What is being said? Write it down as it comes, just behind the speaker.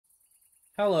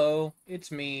Hello,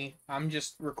 it's me. I'm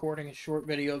just recording a short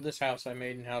video of this house I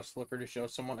made in House Flipper to show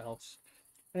someone else.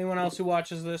 Anyone else who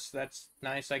watches this, that's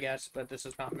nice, I guess, but this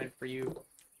is not meant for you,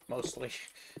 mostly.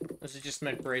 This is just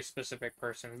meant for a specific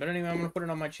person. But anyway, I'm going to put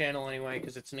it on my channel anyway,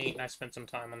 because it's neat, and I spent some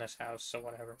time on this house, so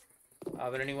whatever.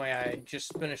 But anyway, I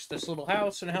just finished this little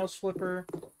house in House Flipper.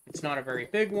 It's not a very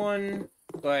big one,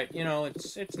 but, you know,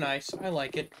 it's nice. I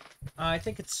like it. I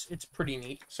think it's pretty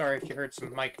neat. Sorry if you heard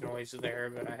some mic noise there,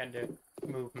 but I had to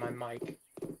move my mic.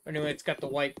 But anyway, it's got the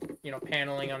white,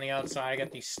 paneling on the outside. I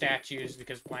got these statues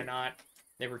because why not?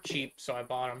 They were cheap, so I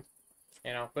bought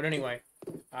them. But anyway,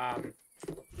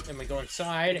 then we go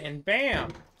inside, and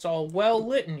bam! It's all well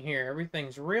lit in here.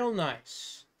 Everything's real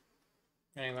nice.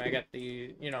 Anyway, I got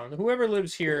the, whoever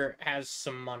lives here has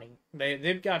some money.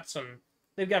 They've got some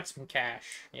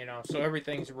cash, so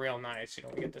everything's real nice.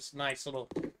 We get this nice little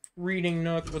reading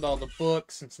nook with all the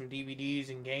books and some DVDs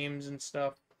and games and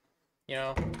stuff.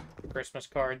 Christmas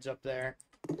cards up there.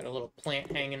 Got a little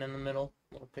plant hanging in the middle.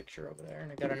 Little picture over there.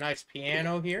 And I got a nice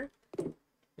piano here.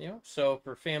 So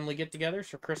for family get-togethers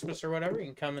for Christmas or whatever, you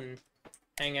can come and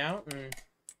hang out. And,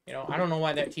 I don't know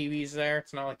why that TV's there.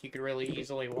 It's not like you could really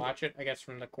easily watch it. I guess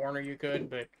from the corner you could,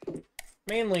 but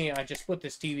mainly I just put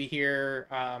this TV here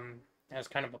as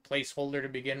kind of a placeholder to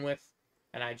begin with,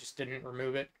 and I just didn't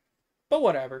remove it. But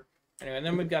whatever. Anyway, and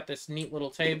then we've got this neat little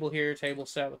table here, table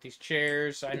set with these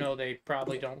chairs. I know they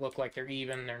probably don't look like they're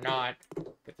even. They're not.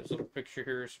 Got this little picture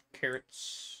here, some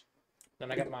carrots.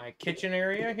 Then I got my kitchen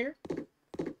area here.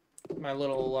 My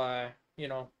little,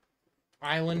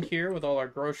 island here with all our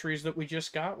groceries that we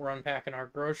just got. We're unpacking our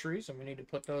groceries, and we need to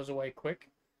put those away quick.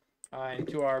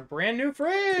 Into our brand new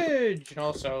fridge! And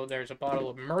also, there's a bottle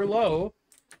of Merlot.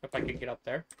 If I could get up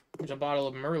there. There's a bottle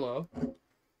of Merlot.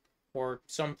 Or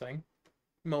something.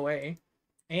 Moët,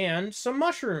 and some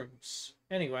mushrooms.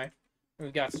 Anyway,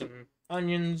 we've got some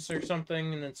onions or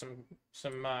something, and then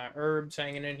some herbs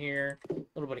hanging in here. A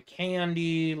little bit of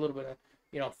candy, a little bit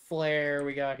of, flair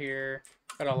we got here.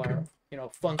 Got all our,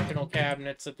 functional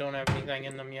cabinets that don't have anything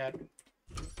in them yet.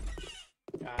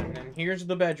 And then here's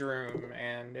the bedroom,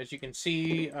 and as you can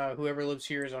see, whoever lives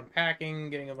here is unpacking,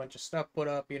 getting a bunch of stuff put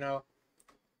up,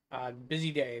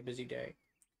 busy day, busy day.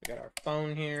 We got our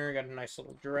phone here, got a nice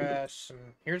little dress,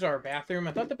 and here's our bathroom.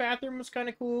 I thought the bathroom was kind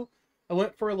of cool. I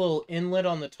went for a little inlet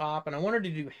on the top, and I wanted to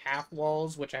do half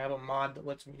walls, which I have a mod that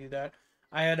lets me do that.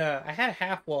 I had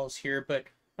half walls here, but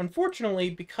unfortunately,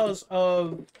 because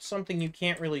of something you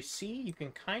can't really see, you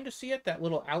can kind of see it, that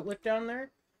little outlet down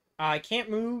there. I can't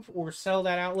move or sell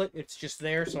that outlet. It's just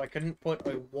there, so I couldn't put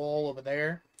a wall over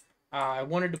there. I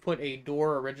wanted to put a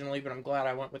door originally, but I'm glad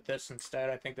I went with this instead.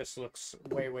 I think this looks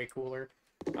way, way cooler.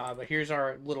 But here's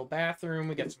our little bathroom.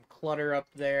 We got some clutter up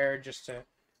there just to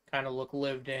kind of look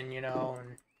lived in, and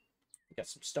we got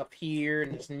some stuff here,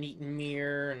 and this neat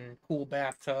mirror, and cool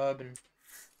bathtub, and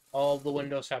all of the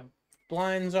windows have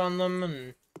blinds on them,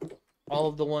 and all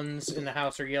of the ones in the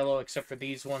house are yellow, except for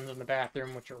these ones in the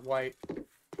bathroom, which are white.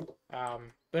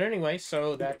 But anyway,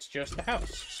 so that's just the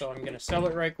house. So I'm going to sell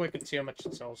it right quick and see how much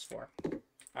it sells for.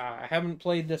 I haven't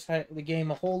played the game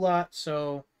a whole lot,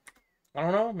 so I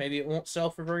don't know. Maybe it won't sell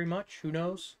for very much. Who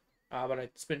knows? But I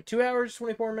spent 2 hours,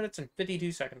 24 minutes, and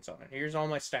 52 seconds on it. Here's all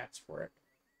my stats for it.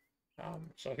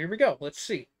 So here we go. Let's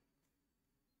see.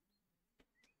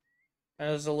 That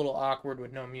was a little awkward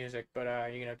with no music, but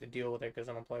you're gonna have to deal with it because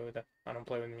I don't play with it. I don't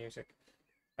play with music.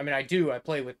 I mean, I do. I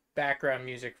play with background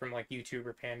music from like YouTube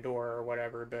or Pandora or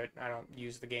whatever, but I don't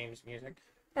use the game's music.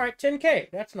 All right,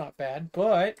 10K. That's not bad,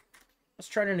 but let's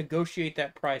try to negotiate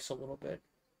that price a little bit.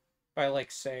 By,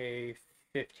 like, say,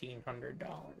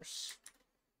 $1,500.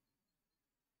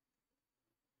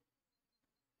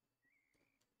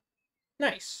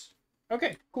 Nice.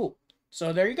 Okay, cool.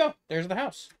 So there you go. There's the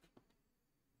house.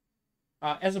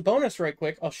 As a bonus, right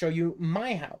quick, I'll show you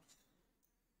my house,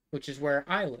 which is where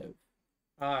I live.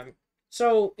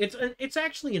 So it's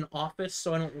actually an office,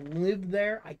 so I don't live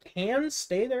there. I can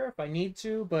stay there if I need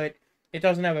to, but it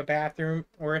doesn't have a bathroom,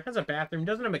 or it has a bathroom. It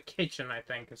doesn't have a kitchen, I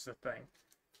think, is the thing.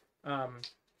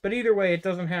 But either way, it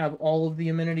doesn't have all of the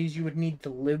amenities you would need to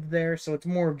live there, so it's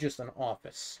more of just an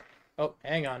office. Oh,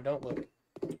 hang on, don't look.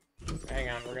 Hang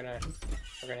on, we're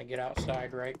gonna get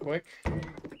outside right quick.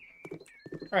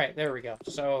 Alright, there we go.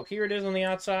 So here it is on the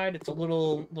outside. It's a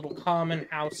little common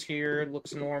house here. It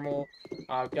looks normal.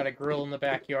 I've got a grill in the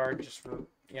backyard just for,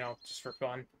 just for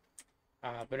fun.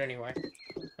 But anyway,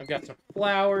 I've got some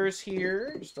flowers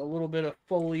here, just a little bit of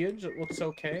foliage. It looks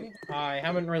okay. I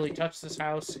haven't really touched this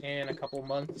house in a couple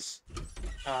months,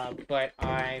 but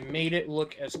I made it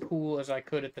look as cool as I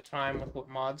could at the time with what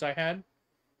mods I had.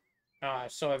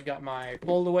 So I've got my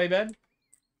fold-away bed.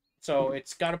 So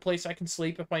it's got a place I can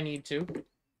sleep if I need to.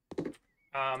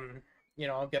 You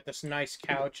know, I've got this nice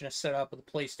couch and a setup with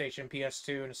a PlayStation,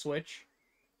 PS2, and a Switch.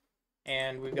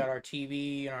 And we've got our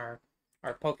TV and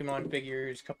our Pokemon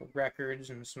figures, a couple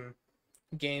records, and some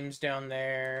games down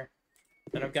there.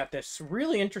 Then I've got this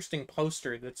really interesting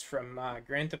poster that's from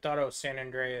Grand Theft Auto San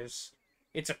Andreas.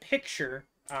 It's a picture.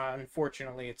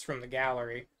 Unfortunately, it's from the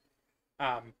gallery.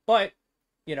 But,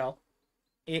 you know,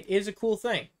 it is a cool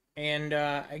thing. And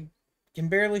I can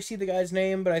barely see the guy's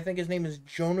name, but I think his name is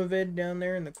Jonavid down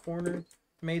there in the corner.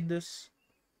 Made this.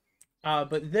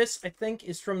 But this, I think,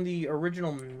 is from the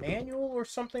original manual or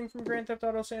something from Grand Theft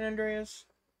Auto San Andreas.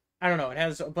 I don't know. It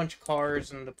has a bunch of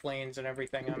cars and the planes and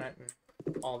everything on it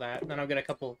and all that. And then I've got a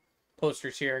couple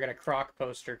posters here. I got a Croc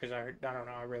poster because I don't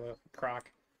know. I really like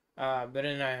Croc. But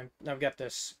then I've got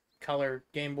this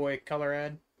Game Boy Color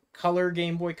ad.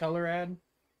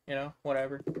 You know,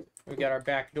 whatever. We got our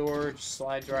back door. Just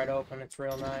slides right open. It's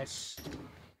real nice.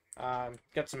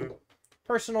 Got some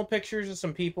personal pictures of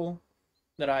some people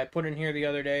that I put in here the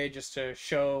other day just to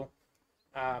show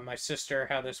my sister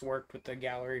how this worked with the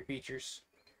gallery features.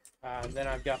 Then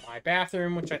I've got my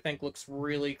bathroom, which I think looks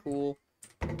really cool.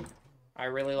 I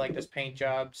really like this paint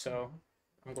job, so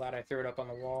I'm glad I threw it up on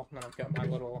the wall. And then I've got my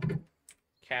little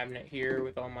cabinet here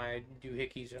with all my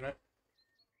doohickeys in it.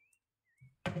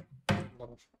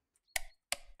 Little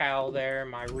towel there,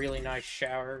 my really nice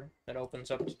shower that opens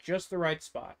up to just the right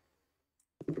spot.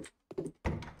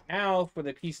 Now, for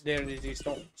the piece de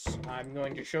resistance, I'm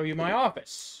going to show you my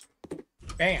office.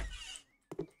 Bam!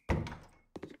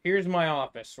 Here's my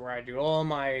office, where I do all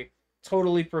my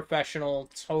totally professional,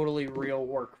 totally real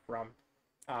work from.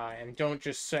 And don't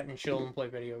just sit and chill and play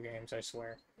video games, I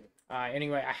swear.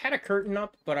 Anyway, I had a curtain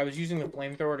up, but I was using the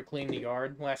flamethrower to clean the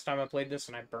yard last time I played this,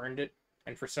 and I burned it.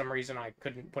 And for some reason, I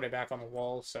couldn't put it back on the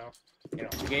wall, so, you know,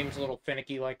 the game's a little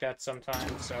finicky like that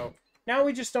sometimes, so now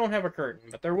we just don't have a curtain,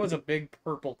 but there was a big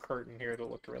purple curtain here that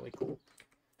looked really cool.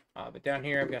 But down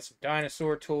here, I've got some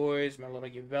dinosaur toys, my little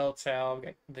Yvel towel, I've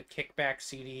got the Kickback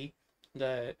CD,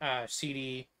 the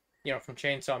CD, you know, from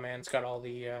Chainsaw Man. It's got all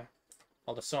the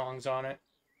songs on it,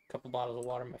 a couple bottles of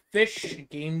water, my fish,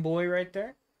 Game Boy right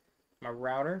there, my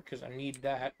router, because I need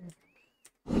that.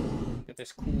 Got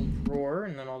this cool drawer,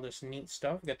 and then all this neat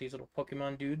stuff. Got these little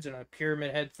Pokemon dudes and a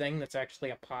pyramid head thing that's actually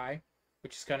a pie,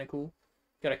 which is kind of cool.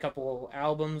 Got a couple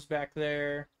albums back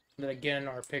there that, again,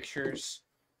 are pictures.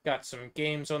 Got some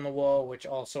games on the wall, which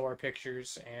also are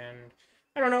pictures. And,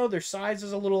 I don't know, their size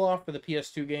is a little off for the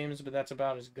PS2 games, but that's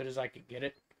about as good as I could get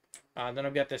it. Then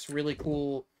I've got this really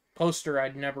cool poster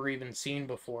I'd never even seen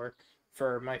before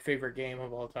for my favorite game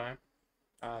of all time.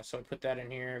 So I put that in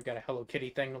here. I've got a Hello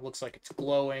Kitty thing that looks like it's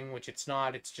glowing, which it's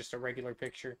not. It's just a regular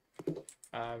picture.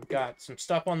 I've got some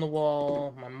stuff on the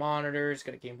wall. My monitors.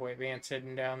 Got a Game Boy Advance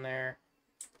hidden down there.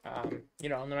 You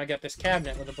know, and then I got this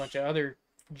cabinet with a bunch of other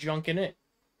junk in it.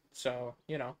 So,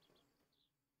 you know.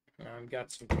 I've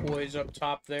got some toys up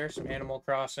top there. Some Animal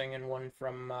Crossing and one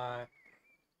from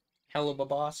Helluva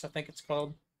Boss, I think it's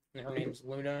called. And her name's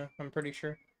Luna, I'm pretty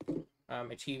sure.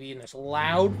 My TV and this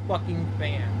loud fucking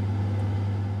fan.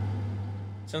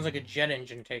 Sounds like a jet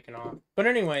engine taking off. But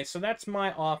anyway, so that's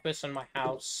my office and my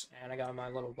house. And I got my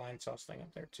little vine sauce thing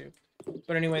up there, too.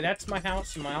 But anyway, that's my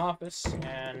house and my office.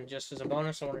 And just as a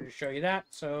bonus, I wanted to show you that.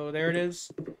 So there it is.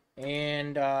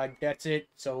 And that's it.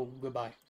 So goodbye.